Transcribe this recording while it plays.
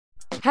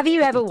Have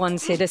you ever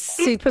wanted a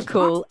super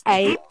cool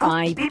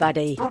AI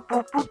buddy?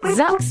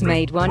 Zuck's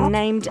made one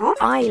named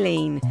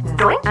Eileen.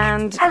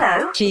 And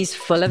she's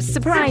full of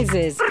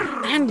surprises.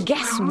 And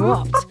guess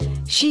what?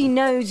 She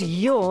knows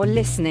you're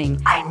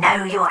listening. I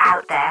know you're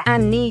out there.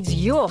 And needs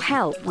your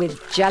help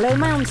with Jello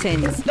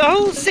Mountains. The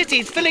whole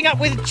city's filling up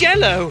with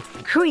Jello.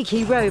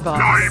 Creaky robots.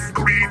 Lime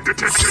green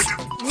detected.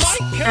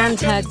 And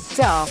her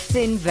daft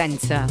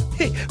inventor.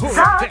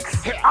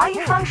 Zucks, are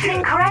you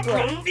functioning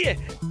correctly?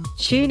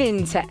 Tune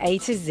in to A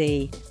to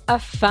Z, a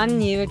fun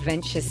new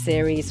adventure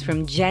series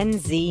from Gen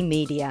Z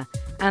Media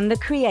and the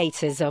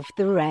creators of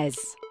The Res.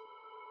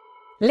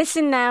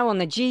 Listen now on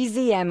the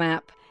GZM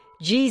app,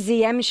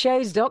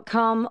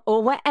 gzmshows.com,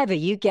 or wherever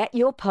you get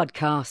your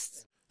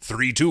podcasts.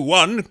 3, 2,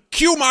 1,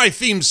 cue my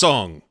theme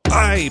song.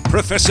 I,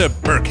 Professor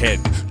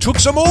Burkhead, took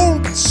some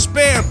old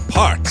spare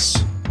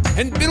parts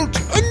and built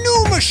a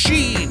new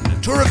machine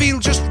to reveal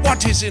just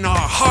what is in our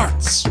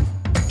hearts,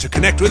 to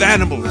connect with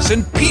animals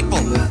and people,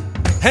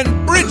 and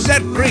bridge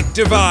that great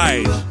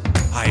divide.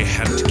 I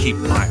had to keep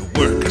my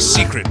work a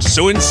secret,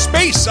 so in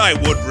space I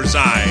would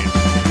reside.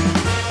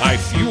 I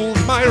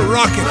fueled my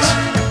rocket,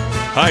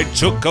 I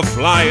took a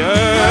flyer,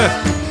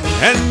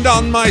 and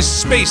on my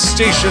space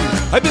station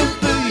I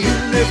built the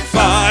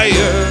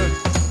unifier.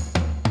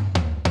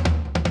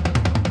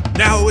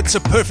 Now it's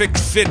a perfect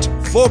fit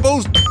for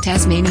both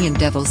Tasmanian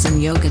devils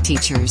and yoga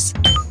teachers.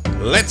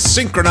 Let's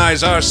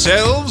synchronize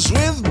ourselves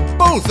with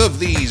both of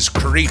these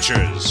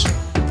creatures.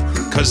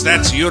 'Cause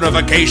that's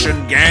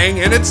unification,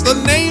 gang, and it's the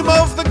name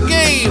of the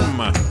game.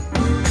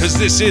 'Cause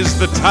this is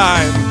the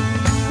time.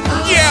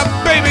 Yeah,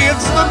 baby,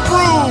 it's the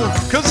groove.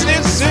 'Cause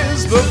this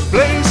is the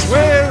place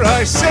where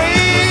I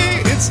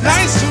say it's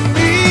nice to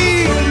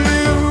meet you.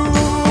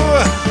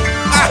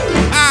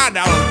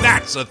 Now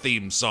that's a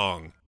theme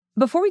song.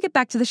 Before we get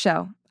back to the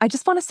show, I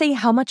just want to say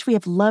how much we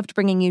have loved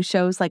bringing you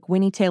shows like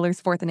Winnie Taylor's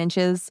 4th and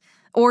Inches,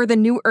 or the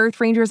new Earth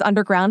Rangers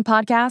Underground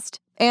podcast,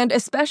 and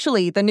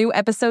especially the new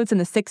episodes in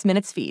the 6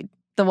 Minutes feed,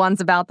 the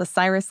ones about the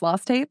Cyrus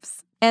Lost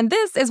tapes. And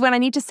this is when I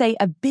need to say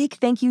a big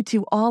thank you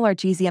to all our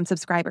GZM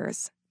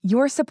subscribers.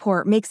 Your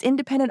support makes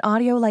independent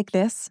audio like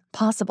this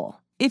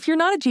possible. If you're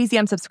not a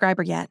GZM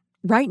subscriber yet,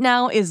 right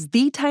now is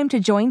the time to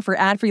join for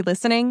ad-free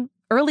listening,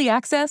 early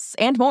access,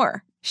 and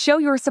more. Show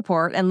your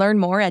support and learn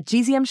more at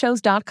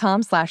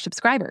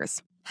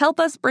gzmshows.com/subscribers.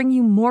 Help us bring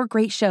you more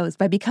great shows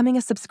by becoming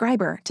a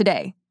subscriber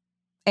today.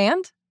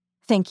 And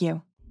thank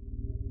you.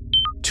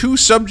 2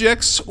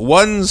 subjects,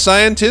 1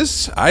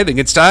 scientist. I think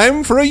it's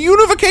time for a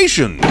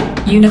unification.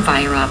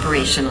 Unifier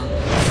operational.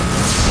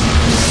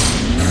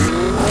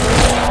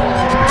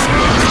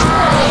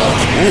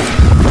 Ooh,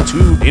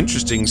 2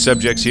 interesting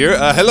subjects here.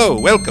 Hello,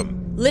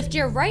 welcome. Lift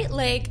your right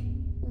leg.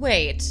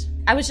 Wait,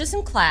 I was just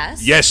in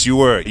class. Yes, you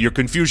were. Your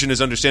confusion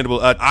is understandable.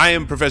 I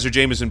am Professor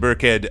Jameson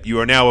Burkhead. You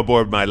are now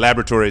aboard my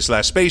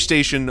laboratory/space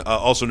station,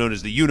 also known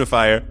as the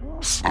Unifier.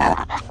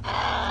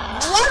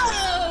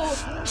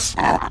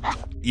 Whoa!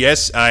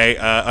 Yes, I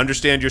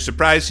understand your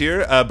surprise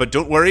here, but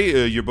don't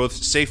worry, you're both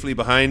safely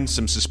behind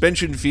some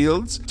suspension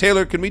fields.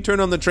 Taylor, can we turn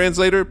on the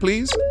translator,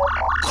 please?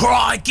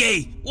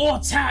 Crikey!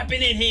 What's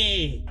happening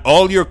here?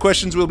 All your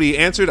questions will be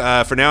answered.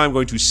 For now, I'm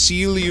going to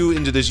seal you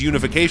into this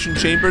unification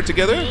chamber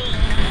together.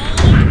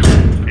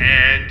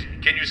 And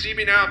can you see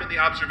me now? I'm in the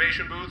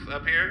observation booth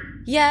up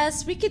here.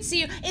 Yes, we could see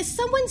you. Is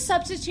someone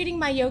substituting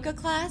my yoga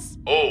class?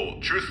 Oh,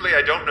 truthfully,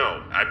 I don't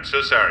know. I'm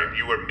so sorry.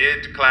 You were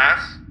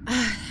mid-class?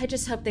 I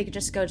just hope they could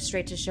just go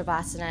straight to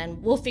Shavasana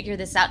and we'll figure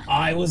this out.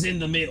 I was in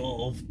the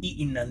middle of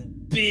eating a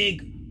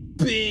big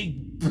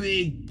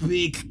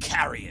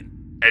carrion.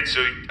 And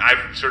so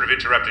I've sort of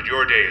interrupted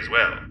your day as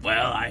well.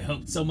 Well, I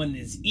hope someone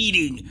is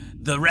eating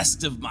the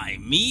rest of my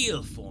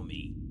meal for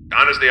me.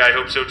 Honestly, I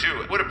hope so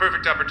too. What a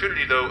perfect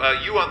opportunity, though.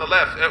 You on the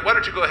left, why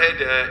don't you go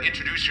ahead,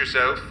 introduce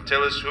yourself,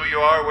 tell us who you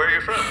are, where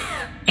you're from.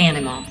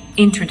 Animal.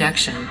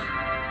 Introduction.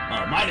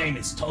 My name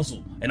is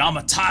Tuzzle, and I'm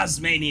a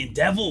Tasmanian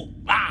devil.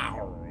 Wow.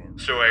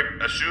 So I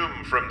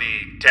assume from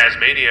the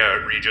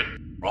Tasmania region.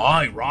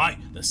 Right.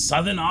 The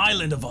southern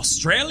island of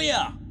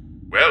Australia.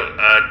 Well,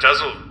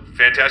 Tuzzle,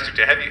 fantastic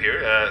to have you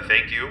here.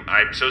 Thank you.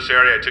 I'm so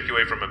sorry I took you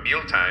away from a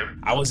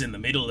mealtime. I was in the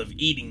middle of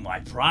eating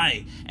my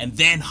prey and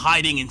then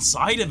hiding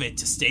inside of it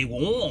to stay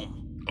warm.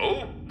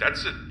 Oh,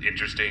 that's an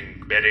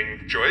interesting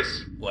bedding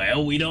choice.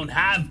 Well, we don't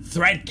have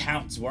thread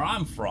counts where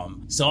I'm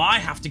from, so I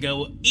have to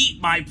go eat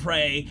my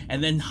prey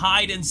and then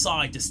hide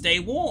inside to stay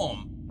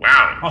warm.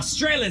 Wow.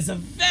 Australia's a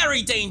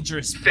very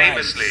dangerous place.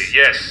 Famously,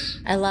 yes.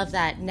 I love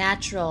that.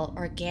 Natural,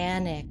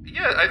 organic.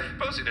 Yeah, I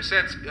suppose in a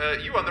sense.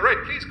 You on the right,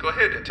 please go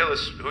ahead and tell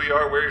us who you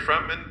are, where you're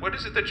from, and what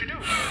is it that you do?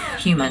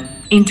 Human.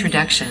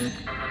 Introduction.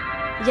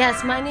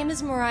 Yes, my name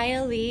is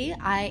Mariah Lee.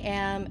 I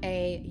am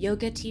a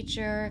yoga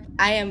teacher.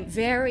 I am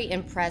very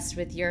impressed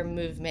with your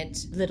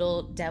movement,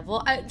 little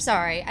devil. I'm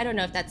sorry, I don't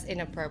know if that's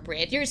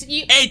inappropriate.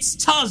 It's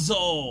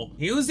Tuzzle!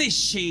 Who's this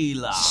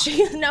Sheila?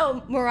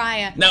 No,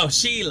 Mariah. No,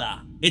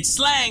 Sheila. It's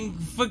slang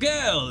for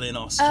girl in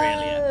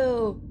Australia.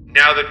 Oh.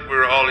 Now that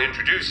we're all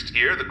introduced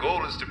here, the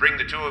goal is to bring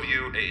the two of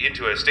you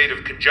into a state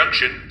of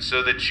conjunction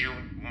so that you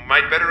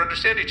might better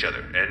understand each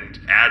other and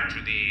add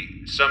to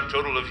the sum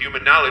total of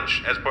human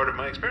knowledge as part of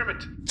my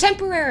experiment.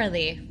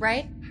 Temporarily,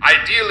 right?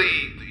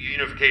 Ideally, the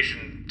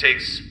unification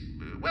takes,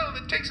 well,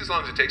 it takes as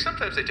long as it takes.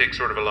 Sometimes they take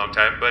sort of a long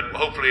time, but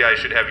hopefully I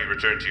should have you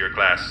return to your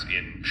class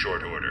in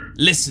short order.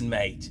 Listen,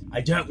 mate,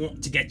 I don't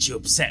want to get you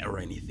upset or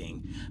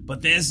anything,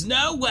 but there's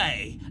no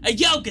way a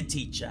yoga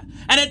teacher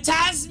and a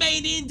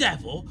Tasmanian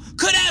devil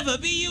could ever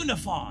be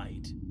unified.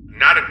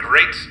 Not a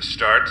great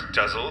start,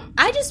 Tuzzle.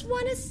 I just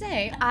want to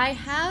say, I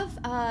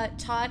have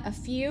taught a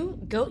few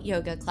goat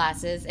yoga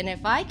classes, and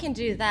if I can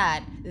do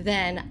that,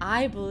 then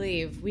I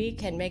believe we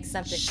can make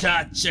something...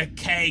 Shut your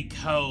cake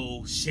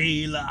hole,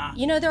 Sheila.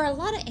 You know, there are a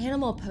lot of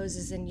animal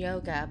poses in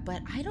yoga,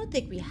 but I don't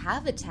think we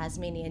have a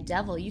Tasmanian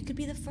devil. You could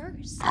be the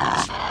first.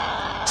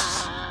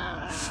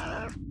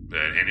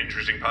 An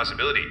interesting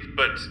possibility.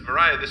 But,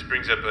 Mariah, this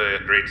brings up a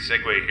great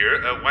segue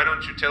here. Why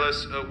don't you tell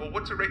us,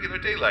 what's a regular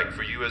day like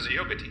for you as a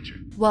yoga teacher?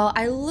 Well,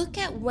 I look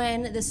at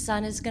when the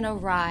sun is going to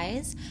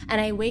rise,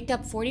 and I wake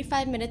up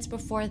 45 minutes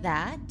before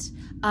that.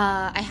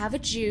 I have a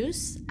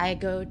juice, I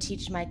go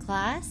teach my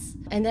class,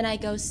 and then I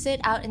go sit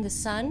out in the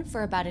sun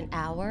for about an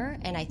hour,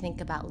 and I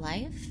think about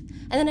life.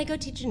 And then I go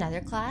teach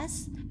another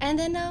class, and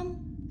then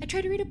I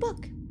try to read a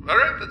book. All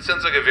right, that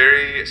sounds like a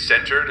very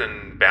centered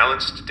and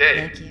balanced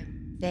day.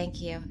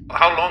 Thank you.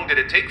 How long did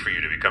it take for you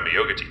to become a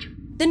yoga teacher?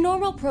 The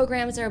normal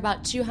programs are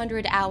about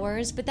 200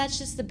 hours, but that's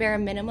just the bare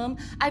minimum.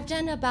 I've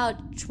done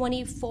about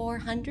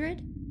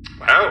 2,400.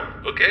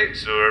 Wow, okay,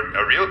 so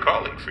a real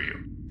calling for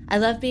you. I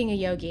love being a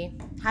yogi.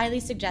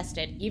 Highly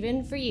suggested,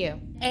 even for you.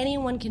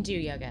 Anyone can do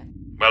yoga.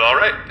 Well, all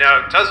right.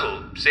 Now,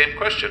 Tuzzle, same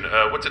question.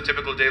 What's a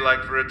typical day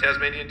like for a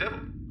Tasmanian devil?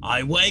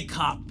 I wake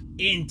up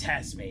in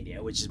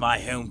Tasmania, which is my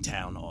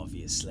hometown,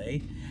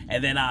 obviously,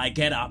 and then I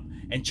get up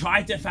and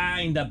try to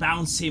find a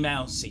bouncy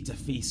mousey to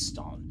feast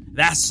on.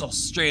 That's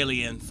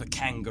Australian for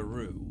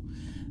kangaroo.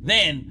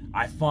 Then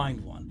I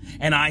find one,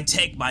 and I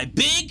take my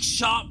big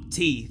sharp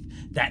teeth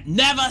that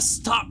never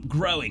stop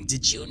growing.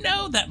 Did you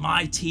know that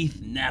my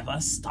teeth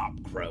never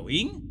stop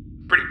growing?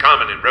 Pretty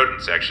common in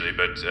rodents, actually,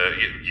 but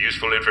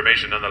useful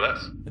information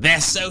nonetheless.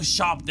 They're so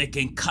sharp they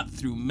can cut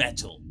through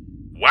metal.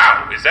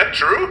 Wow, is that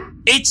true?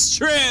 It's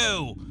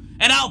true!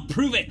 And I'll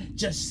prove it.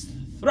 Just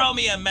throw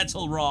me a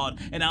metal rod,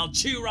 and I'll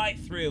chew right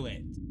through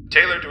it.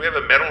 Taylor, do we have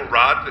a metal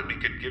rod that we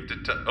could give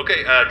to...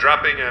 Okay,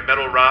 dropping a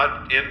metal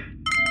rod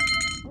in.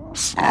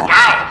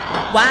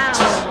 Wow!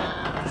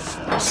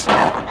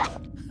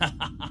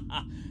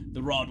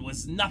 The rod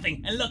was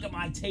nothing, and look at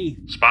my teeth.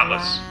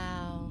 Spotless.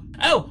 Wow.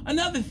 Oh,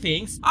 another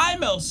thing,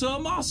 I'm also a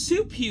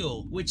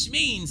marsupial, which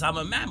means I'm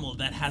a mammal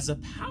that has a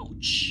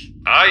pouch.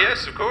 Ah,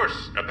 yes, of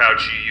course. A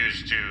pouch you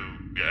use to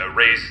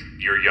raise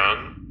your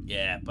young.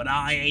 Yeah, but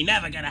I ain't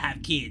never gonna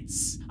have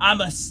kids. I'm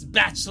a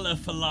bachelor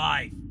for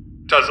life.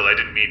 Tuzzle, I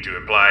didn't mean to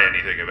imply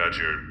anything about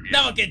your...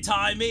 No one can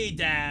tie me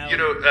down. You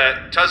know,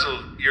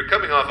 Tuzzle, you're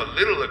coming off a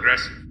little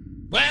aggressive.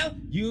 Well,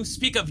 you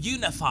speak of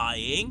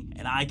unifying,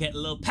 and I get a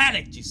little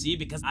panicked, you see,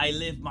 because I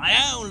live my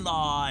own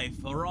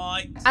life,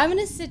 alright? I'm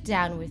gonna sit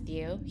down with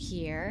you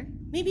here.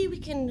 Maybe we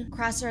can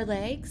cross our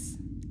legs,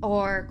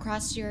 or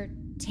cross your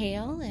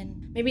tail,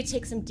 and maybe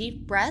take some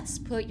deep breaths.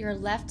 Put your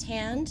left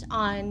hand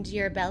on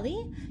your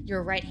belly,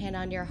 your right hand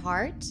on your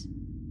heart.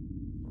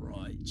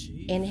 Right,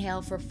 Chief.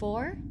 Inhale for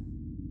 4.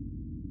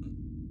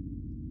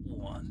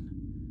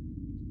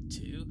 1,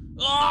 2...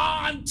 Oh,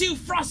 I'm too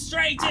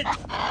frustrated!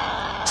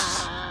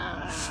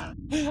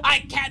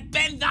 I can't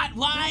bend that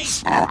way!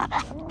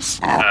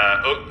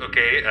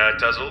 Okay,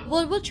 Tuzzle.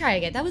 Well, we'll try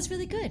again. That was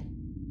really good.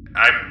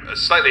 I'm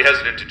slightly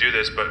hesitant to do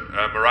this, but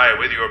Mariah,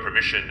 with your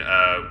permission,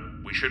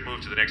 we should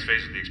move to the next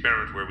phase of the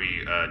experiment where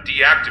we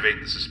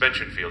deactivate the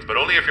suspension fields, but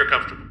only if you're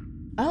comfortable.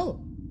 Oh,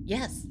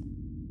 yes.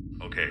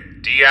 Okay,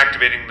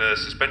 deactivating the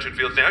suspension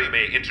fields now. You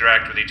may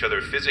interact with each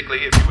other physically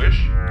if you wish.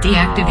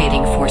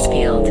 Deactivating force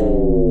field.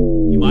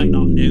 You might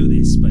not know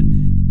this, but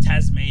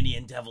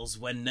Tasmanian devils,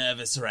 when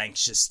nervous or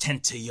anxious,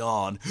 tend to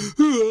yawn.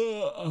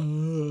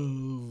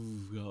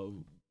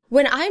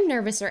 When I'm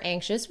nervous or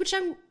anxious, which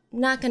I'm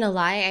not gonna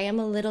lie, I am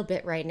a little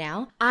bit right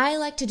now, I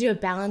like to do a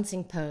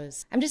balancing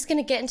pose. I'm just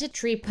gonna get into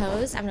tree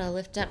pose. I'm gonna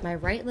lift up my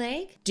right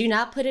leg. Do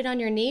not put it on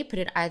your knee. Put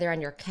it either on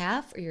your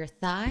calf or your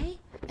thigh.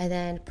 And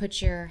then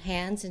put your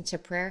hands into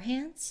prayer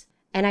hands.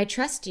 And I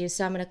trust you,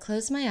 so I'm gonna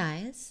close my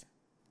eyes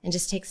and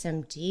just take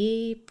some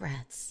deep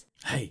breaths.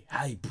 Hey,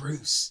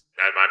 Bruce.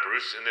 Am I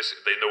Bruce in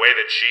the way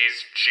that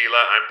she's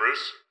Sheila, I'm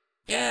Bruce?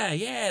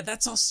 Yeah,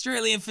 that's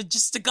Australian for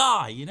just a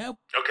guy, you know?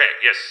 Okay,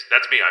 yes,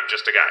 that's me, I'm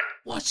just a guy.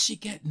 What's she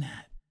getting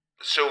at?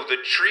 So the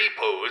tree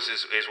pose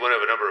is one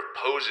of a number of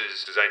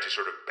poses designed to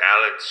sort of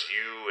balance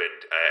you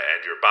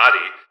and your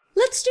body.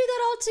 Let's do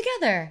that all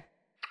together.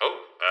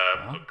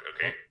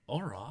 Okay.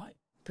 All right.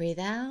 Breathe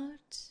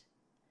out.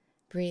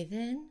 Breathe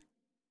in.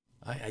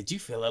 I do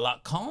feel a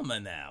lot calmer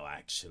now,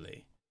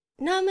 actually.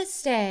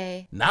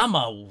 Namaste.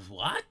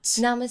 What?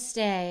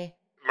 Namaste.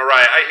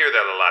 Mariah, I hear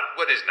that a lot.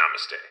 What is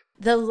namaste?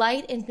 The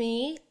light in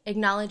me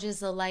acknowledges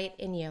the light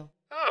in you.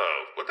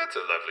 Oh, well, that's a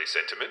lovely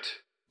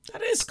sentiment.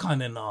 That is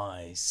kind of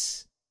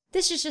nice.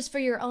 This is just for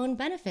your own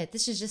benefit.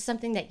 This is just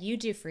something that you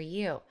do for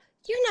you.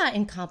 You're not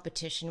in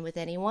competition with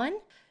anyone,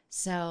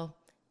 so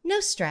no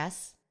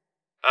stress.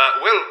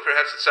 Well,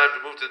 perhaps it's time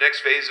to move to the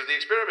next phase of the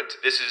experiment.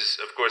 This is,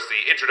 of course,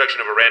 the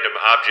introduction of a random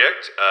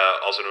object,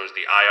 also known as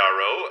the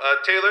IRO.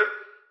 Taylor,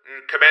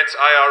 commence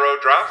IRO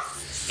drop.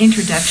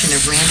 Introduction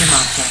of random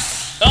object.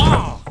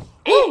 Oh!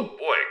 Oh,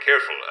 boy,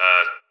 careful.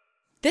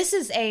 This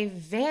is a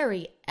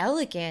very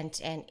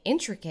elegant and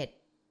intricate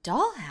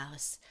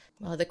dollhouse.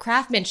 Well, the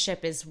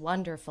craftsmanship is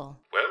wonderful.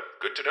 Well,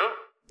 good to know.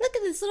 Look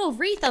at this little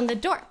wreath on the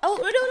door. Oh,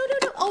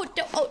 no. Oh,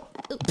 no. Oh.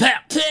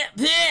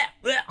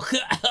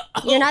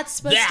 You're not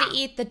supposed to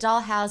eat the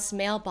dollhouse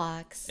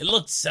mailbox. It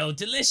looks so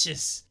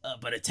delicious,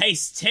 but it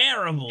tastes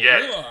terrible. Yeah,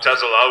 Ugh.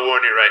 Tuzzle, I'll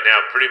warn you right now,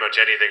 pretty much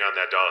anything on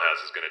that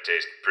dollhouse is going to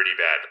taste pretty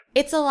bad.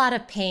 It's a lot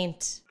of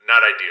paint.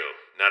 Not ideal.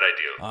 Not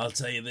ideal. I'll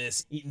tell you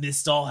this, eating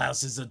this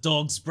dollhouse is a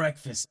dog's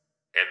breakfast.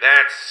 And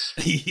that's...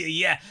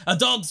 Yeah, a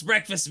dog's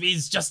breakfast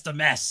means just a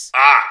mess.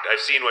 I've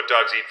seen what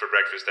dogs eat for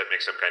breakfast. That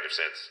makes some kind of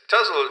sense.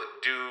 Tuzzle,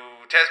 do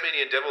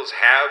Tasmanian devils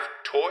have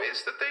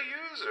toys that they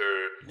use,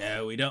 or...?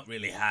 No, we don't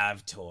really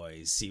have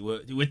toys. See,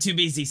 we're too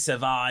busy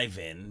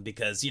surviving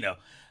because,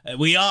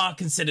 we are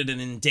considered an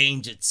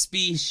endangered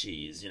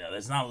species.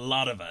 There's not a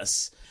lot of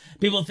us.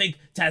 People think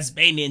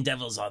Tasmanian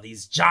devils are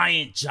these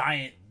giant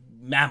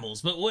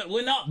mammals, but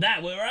we're not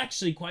that. We're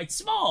actually quite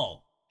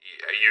small.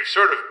 You've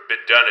sort of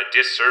been done a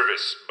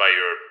disservice by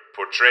your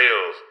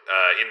portrayal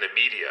in the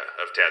media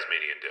of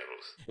Tasmanian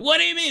devils. What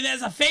do you mean?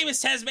 There's a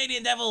famous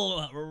Tasmanian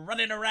devil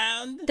running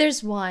around?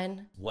 There's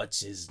one.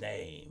 What's his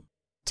name?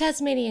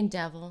 Tasmanian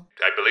devil.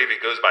 I believe he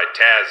goes by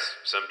Taz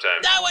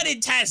sometimes. No one in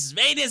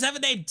Tasmania is ever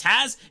named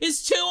Taz.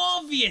 It's too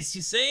obvious,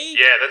 you see?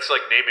 Yeah, that's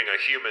like naming a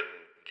human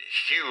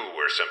Hugh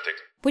or something.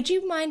 Would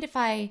you mind if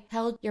I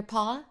held your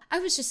paw? I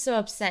was just so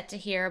upset to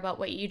hear about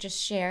what you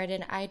just shared,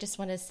 and I just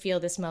want to feel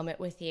this moment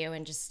with you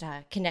and just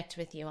connect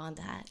with you on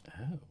that.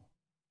 Oh.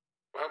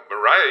 Well,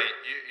 Mariah,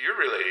 you're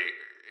really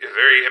a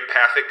very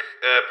empathic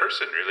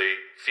person, really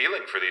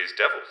feeling for these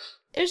devils.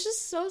 It was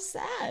just so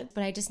sad.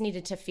 But I just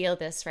needed to feel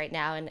this right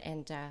now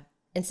and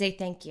say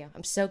thank you.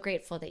 I'm so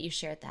grateful that you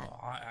shared that.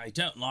 I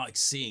don't like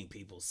seeing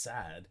people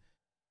sad.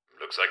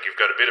 Looks like you've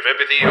got a bit of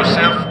empathy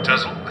yourself,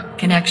 Tuzzle.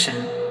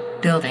 Connection.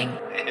 Building.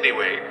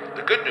 Anyway,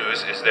 the good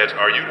news is that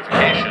our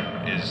unification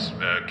is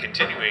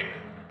continuing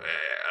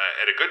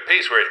at a good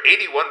pace. We're at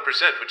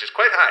 81%, which is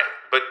quite high.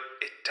 But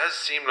it does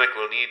seem like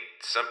we'll need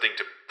something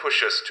to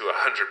push us to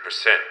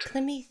 100%.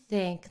 Let me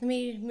think. Let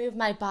me move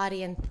my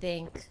body and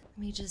think. Let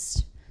me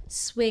just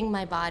swing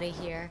my body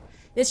here.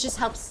 This just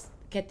helps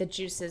get the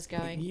juices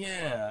going.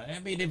 Yeah, I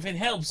mean, if it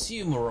helps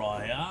you,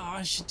 Mariah,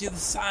 I should do the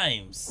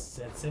same,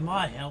 since it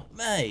might help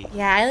me.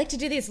 Yeah, I like to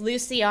do these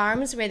loosey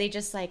arms where they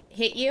just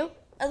hit you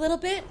a little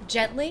bit,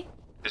 gently.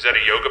 Is that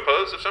a yoga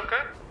pose of some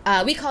kind?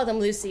 We call them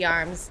loosey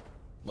arms.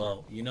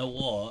 Well, you know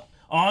what?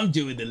 I'm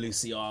doing the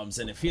loosey arms,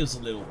 and it feels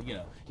a little,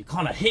 you're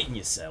kind of hitting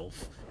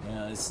yourself.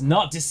 It's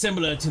not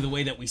dissimilar to the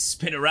way that we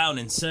spin around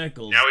in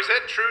circles. Now, is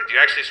that true? Do you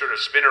actually sort of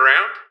spin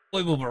around?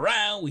 We move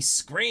around, we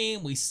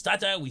scream, we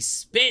stutter, we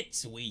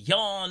spit, we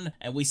yawn,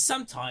 and we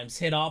sometimes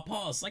hit our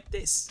paws like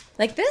this.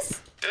 Like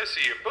this? Yeah,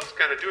 see, you're both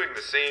kind of doing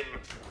the same...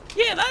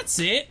 Yeah, that's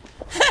it.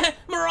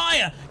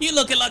 Mariah, you're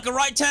looking like a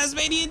right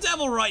Tasmanian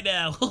devil right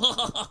now.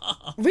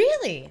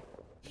 Really?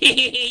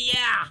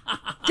 Yeah.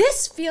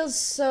 This feels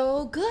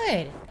so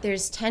good.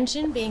 There's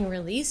tension being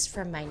released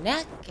from my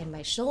neck and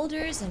my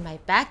shoulders and my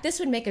back. This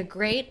would make a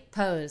great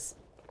pose.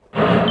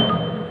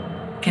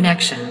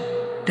 Connection.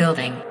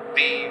 Building.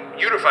 The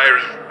unifier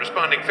is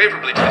responding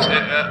favorably to this.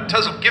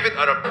 Tuzzle, give it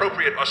an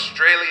appropriate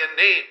Australian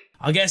name.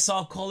 I guess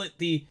I'll call it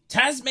the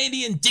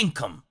Tasmanian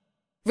Dinkum.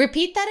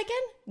 Repeat that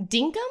again?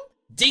 Dinkum?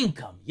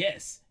 Dinkum,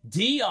 yes.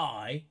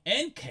 D-I-N-K-U-M.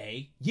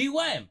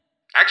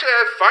 Actually,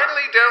 I've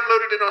finally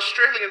downloaded an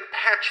Australian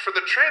patch for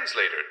the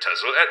translator,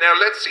 Tuzzle. Now,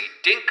 let's see.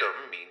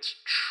 Dinkum means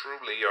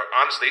truly or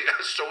honestly.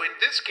 So in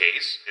this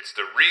case, it's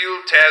the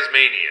real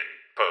Tasmanian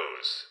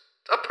pose.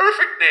 A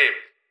perfect name.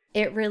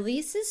 It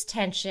releases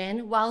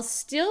tension while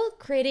still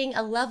creating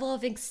a level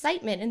of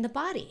excitement in the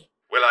body.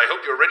 Well, I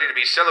hope you're ready to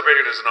be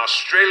celebrated as an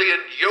Australian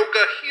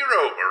yoga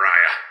hero,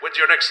 Mariah. When's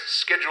your next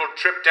scheduled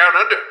trip down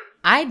under?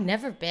 I'd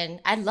never been.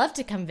 I'd love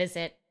to come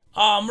visit.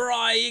 Oh,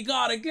 Mariah, you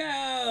gotta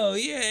go.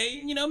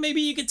 Yeah,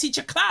 maybe you could teach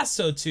a class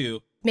or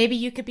two. Maybe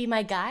you could be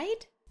my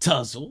guide?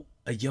 Tuzzle,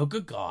 a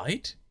yoga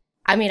guide?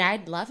 I mean,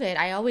 I'd love it.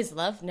 I always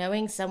love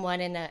knowing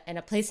someone in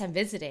a place I'm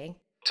visiting.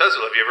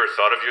 Tuzzle, have you ever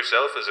thought of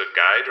yourself as a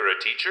guide or a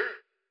teacher?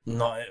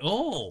 Not at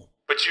all.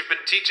 But you've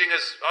been teaching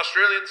us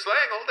Australian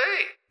slang all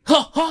day.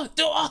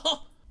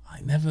 I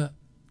never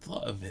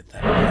thought of it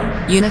that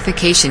way.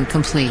 Unification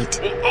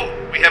complete.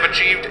 Oh, we have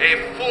achieved a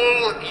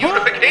full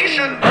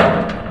unification.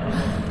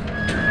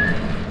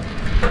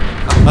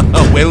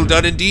 Well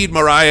done indeed,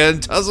 Mariah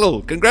and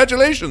Tuzzle.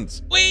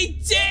 Congratulations. We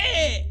did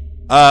it!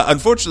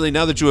 Unfortunately,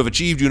 now that you have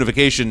achieved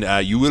unification,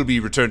 you will be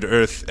returned to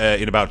Earth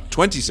in about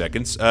 20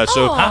 seconds.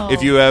 So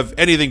if you have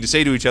anything to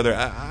say to each other,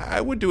 I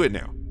would do it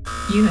now.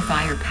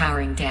 Unifier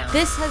powering down.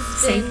 This has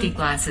Safety been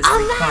glasses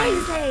required.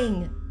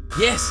 amazing!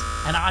 Yes,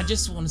 and I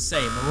just want to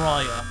say,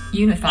 Mariah,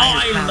 Unifier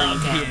I powering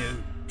love down.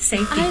 you.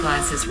 Safety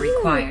glasses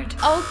required.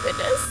 Oh,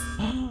 goodness.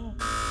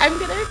 I'm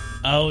gonna...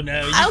 Oh,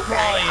 no, you're Okay,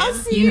 crying. I'll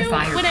see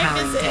Unifier you when I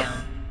powering visit.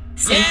 down.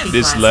 Safety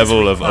This glasses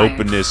level of required.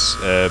 openness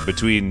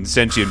between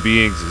sentient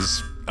beings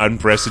is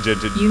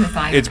unprecedented.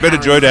 Unifier It's been a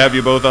joy to have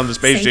you both on the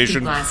space Safety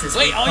station. glasses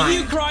Wait, are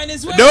you required. crying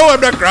as well? No,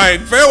 I'm not crying.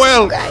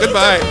 Farewell.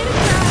 Goodbye.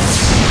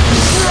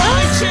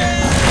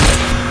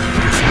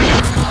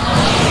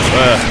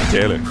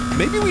 Taylor,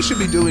 maybe we should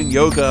be doing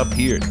yoga up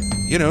here.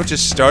 You know,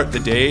 just start the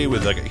day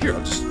with here,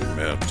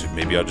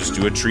 maybe I'll just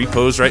do a tree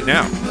pose right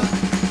now.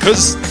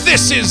 'Cause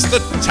this is the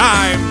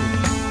time.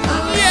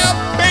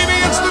 Yeah, baby,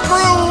 it's the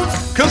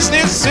groove. 'Cause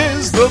this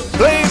is the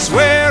place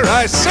where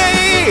I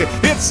say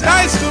it's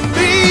nice to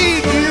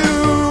meet you.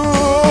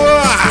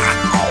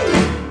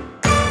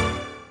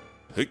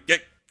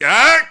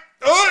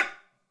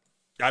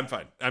 I'm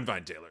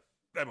fine, Taylor.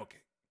 I'm okay.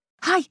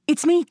 Hi,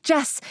 it's me,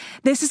 Jess.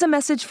 This is a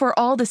message for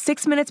all the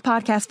 6 Minutes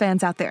podcast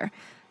fans out there.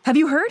 Have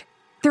you heard?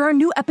 There are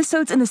new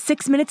episodes in the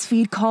 6 Minutes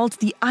feed called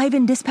the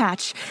Ivan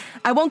Dispatch.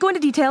 I won't go into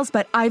details,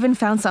 but Ivan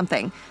found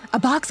something. A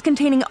box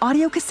containing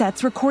audio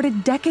cassettes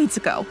recorded decades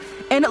ago,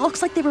 and it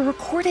looks like they were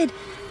recorded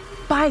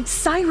by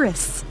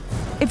Cyrus.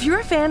 If you're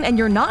a fan and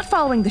you're not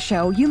following the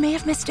show, you may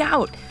have missed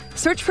out.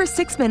 Search for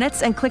 6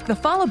 Minutes and click the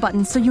follow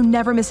button so you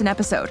never miss an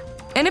episode.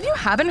 And if you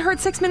haven't heard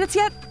 6 Minutes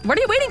yet, what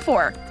are you waiting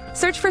for?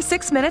 Search for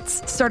 6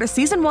 Minutes, start a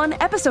Season 1,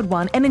 Episode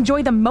 1, and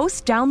enjoy the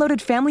most downloaded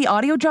family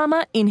audio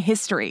drama in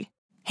history.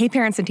 Hey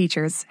parents and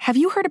teachers, have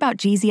you heard about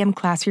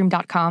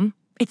gzmclassroom.com?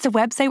 It's a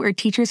website where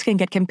teachers can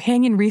get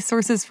companion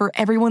resources for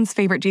everyone's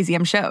favorite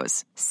GZM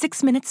shows.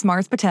 6 Minutes,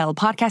 Mars Patel,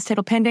 Podcast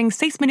Title Pending,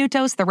 6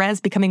 Minutos, The Res,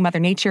 Becoming Mother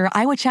Nature,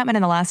 Iowa Chapman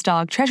and the Last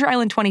Dog, Treasure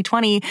Island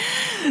 2020,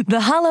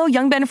 The Hollow,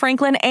 Young Ben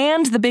Franklin,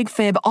 and The Big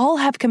Fib all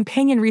have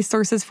companion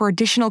resources for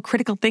additional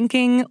critical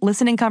thinking,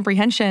 listening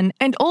comprehension,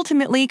 and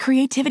ultimately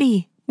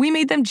creativity. We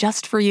made them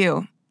just for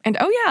you. And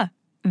oh yeah,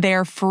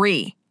 they're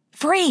free.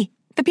 Free!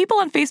 The people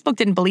on Facebook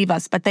didn't believe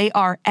us, but they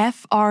are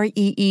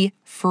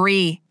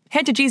free.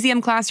 Head to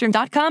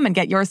gzmclassroom.com and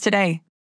get yours today.